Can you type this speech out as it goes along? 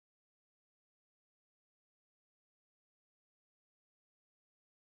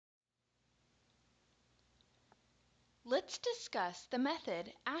Let's discuss the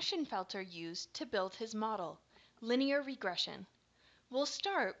method Ashenfelter used to build his model, linear regression. We'll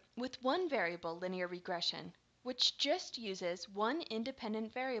start with one variable linear regression, which just uses one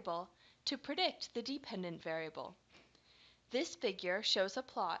independent variable to predict the dependent variable. This figure shows a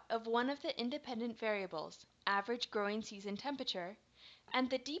plot of one of the independent variables, average growing season temperature, and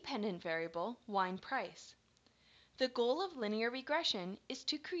the dependent variable, wine price. The goal of linear regression is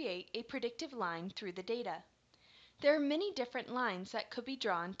to create a predictive line through the data. There are many different lines that could be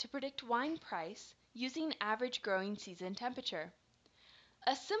drawn to predict wine price using average growing season temperature.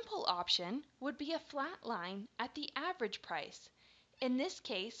 A simple option would be a flat line at the average price, in this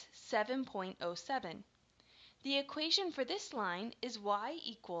case 7.07. The equation for this line is y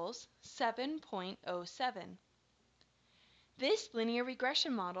equals 7.07. This linear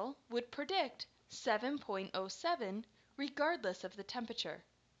regression model would predict 7.07 regardless of the temperature.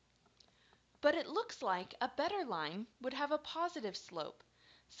 But it looks like a better line would have a positive slope,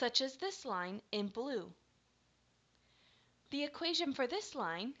 such as this line in blue. The equation for this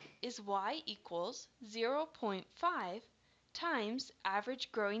line is y equals 0.5 times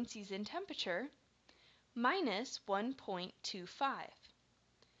average growing season temperature minus 1.25.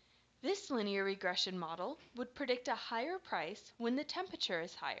 This linear regression model would predict a higher price when the temperature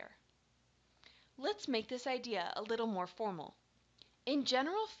is higher. Let's make this idea a little more formal. In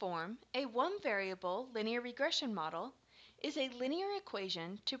general form, a one-variable linear regression model is a linear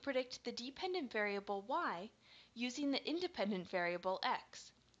equation to predict the dependent variable y using the independent variable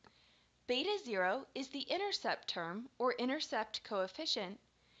x. Beta 0 is the intercept term or intercept coefficient,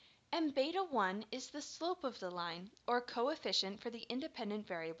 and beta 1 is the slope of the line or coefficient for the independent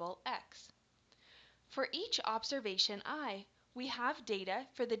variable x. For each observation I, we have data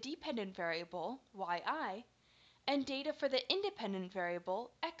for the dependent variable yi and data for the independent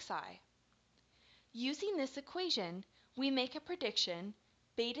variable xi. Using this equation, we make a prediction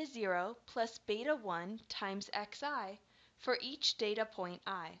beta 0 plus beta 1 times xi for each data point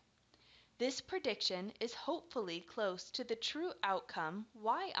I. This prediction is hopefully close to the true outcome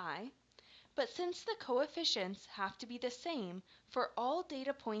yi, but since the coefficients have to be the same for all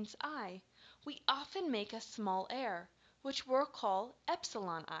data points I, we often make a small error, which we'll call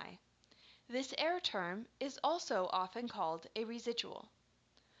epsilon I. This error term is also often called a residual.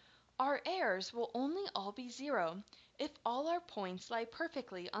 Our errors will only all be zero if all our points lie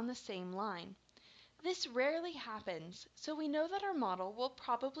perfectly on the same line. This rarely happens, so we know that our model will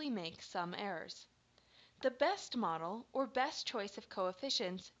probably make some errors. The best model, or best choice of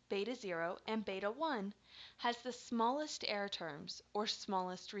coefficients, beta 0 and beta 1, has the smallest error terms, or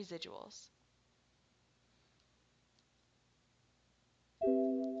smallest residuals.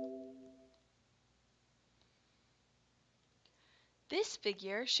 This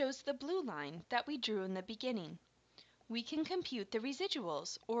figure shows the blue line that we drew in the beginning. We can compute the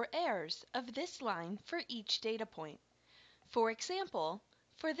residuals, or errors, of this line for each data point. For example,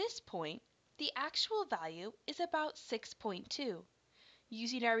 for this point, the actual value is about 6.2.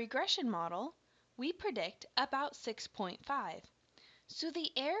 Using our regression model, we predict about 6.5. So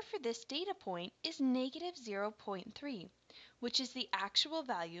the error for this data point is negative 0.3, which is the actual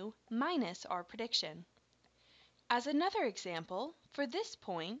value minus our prediction. As another example, for this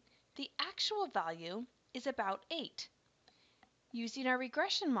point, the actual value is about 8. Using our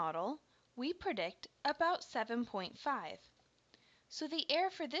regression model, we predict about 7.5. So the error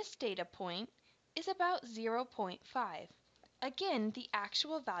for this data point is about 0.5. Again, the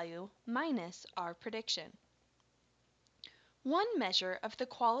actual value minus our prediction. One measure of the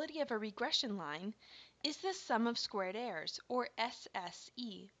quality of a regression line is the sum of squared errors, or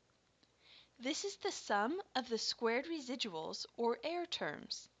SSE. This is the sum of the squared residuals, or error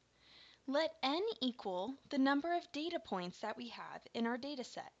terms. Let n equal the number of data points that we have in our data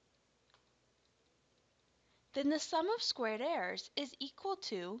set. Then the sum of squared errors is equal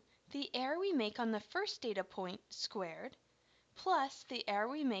to the error we make on the first data point squared, plus the error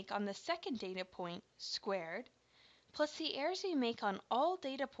we make on the second data point squared, plus the errors we make on all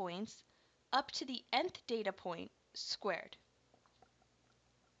data points up to the nth data point squared.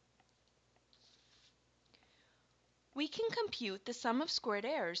 We can compute the sum of squared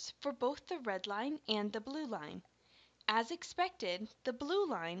errors for both the red line and the blue line. As expected, the blue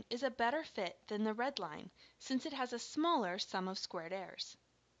line is a better fit than the red line, since it has a smaller sum of squared errors.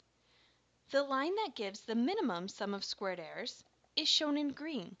 The line that gives the minimum sum of squared errors is shown in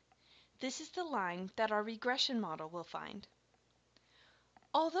green. This is the line that our regression model will find.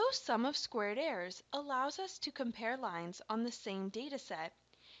 Although sum of squared errors allows us to compare lines on the same data set,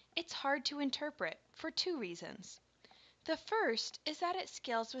 it's hard to interpret for two reasons. The first is that it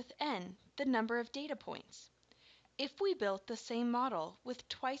scales with n, the number of data points. If we built the same model with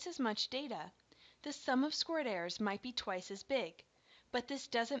twice as much data, the sum of squared errors might be twice as big, but this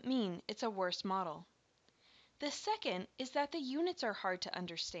doesn't mean it's a worse model. The second is that the units are hard to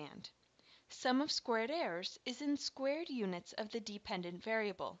understand. Sum of squared errors is in squared units of the dependent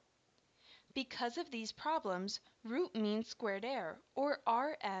variable. Because of these problems, root mean squared error, or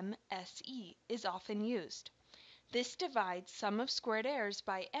RMSE, is often used. This divides sum of squared errors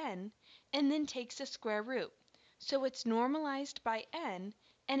by n and then takes the square root, so it's normalized by n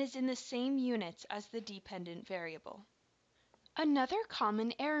and is in the same units as the dependent variable. Another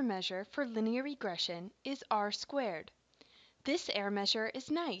common error measure for linear regression is r squared. This error measure is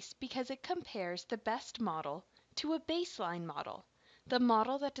nice because it compares the best model to a baseline model, the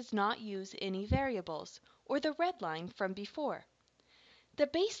model that does not use any variables, or the red line from before. The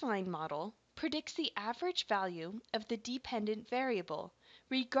baseline model predicts the average value of the dependent variable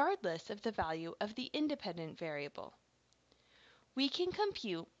regardless of the value of the independent variable. We can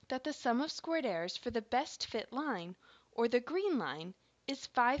compute that the sum of squared errors for the best fit line, or the green line, is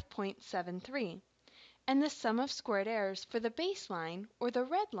 5.73, and the sum of squared errors for the baseline, or the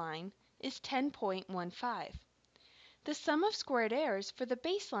red line, is 10.15. The sum of squared errors for the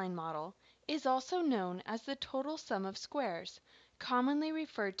baseline model is also known as the total sum of squares, commonly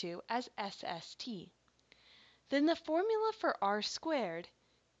referred to as SST. Then the formula for r squared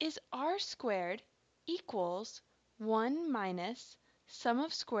is r squared equals 1 minus sum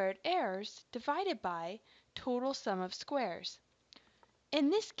of squared errors divided by total sum of squares. In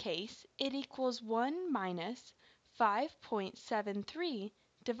this case, it equals 1 minus 5.73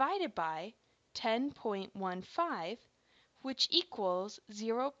 divided by 10.15, which equals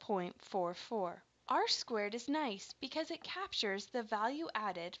 0.44. R squared is nice because it captures the value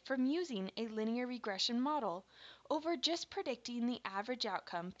added from using a linear regression model over just predicting the average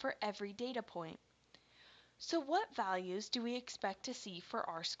outcome for every data point. So what values do we expect to see for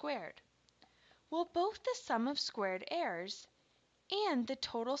r squared? Well, both the sum of squared errors and the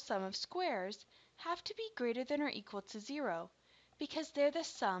total sum of squares have to be greater than or equal to 0 because they're the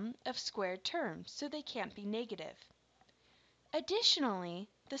sum of squared terms, so they can't be negative. Additionally,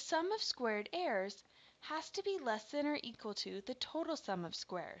 the sum of squared errors has to be less than or equal to the total sum of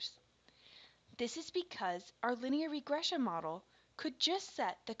squares. This is because our linear regression model could just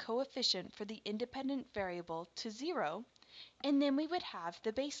set the coefficient for the independent variable to 0, and then we would have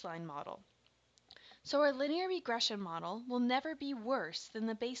the baseline model. So our linear regression model will never be worse than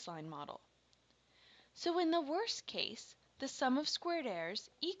the baseline model. So in the worst case, the sum of squared errors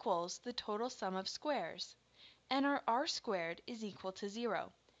equals the total sum of squares, and our r squared is equal to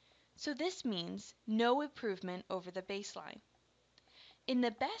 0. So this means no improvement over the baseline. In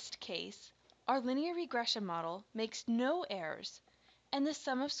the best case, our linear regression model makes no errors, and the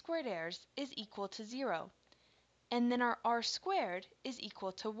sum of squared errors is equal to 0, and then our r squared is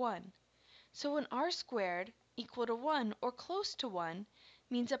equal to 1. So an r squared equal to 1 or close to 1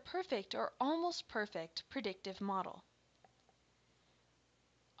 means a perfect or almost perfect predictive model.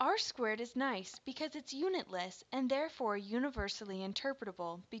 R squared is nice because it's unitless and therefore universally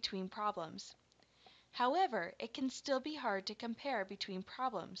interpretable between problems. However, it can still be hard to compare between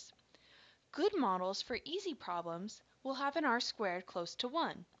problems. Good models for easy problems will have an r squared close to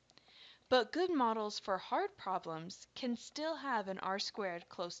 1, but good models for hard problems can still have an r squared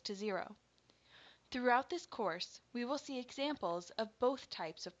close to 0. Throughout this course, we will see examples of both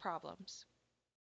types of problems.